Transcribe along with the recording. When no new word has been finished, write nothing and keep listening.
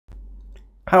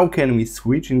How can we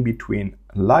switch in between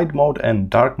light mode and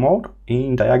dark mode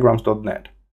in diagrams.net?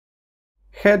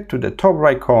 Head to the top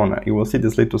right corner, you will see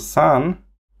this little sun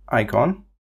icon.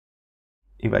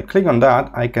 If I click on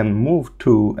that, I can move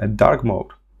to a dark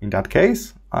mode. In that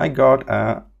case, I got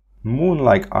a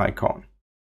moon-like icon.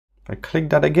 If I click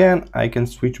that again, I can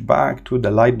switch back to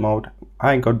the light mode.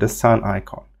 I got the sun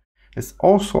icon. There's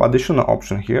also additional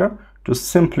option here to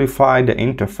simplify the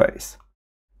interface.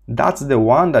 That's the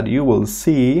one that you will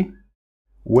see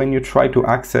when you try to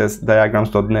access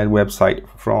diagrams.net website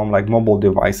from like mobile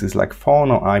devices like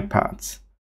phone or iPads.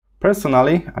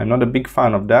 Personally, I'm not a big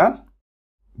fan of that,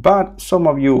 but some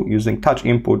of you using touch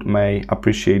input may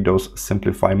appreciate those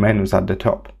simplified menus at the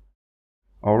top.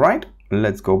 Alright,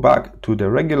 let's go back to the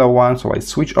regular one. So I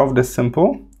switch off the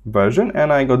simple version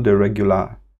and I got the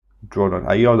regular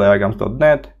draw.io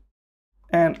diagrams.net,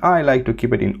 and I like to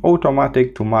keep it in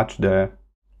automatic to match the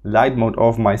light mode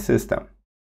of my system.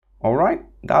 Alright,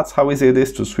 that's how easy it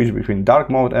is to switch between dark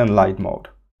mode and light mode.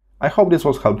 I hope this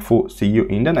was helpful. See you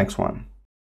in the next one.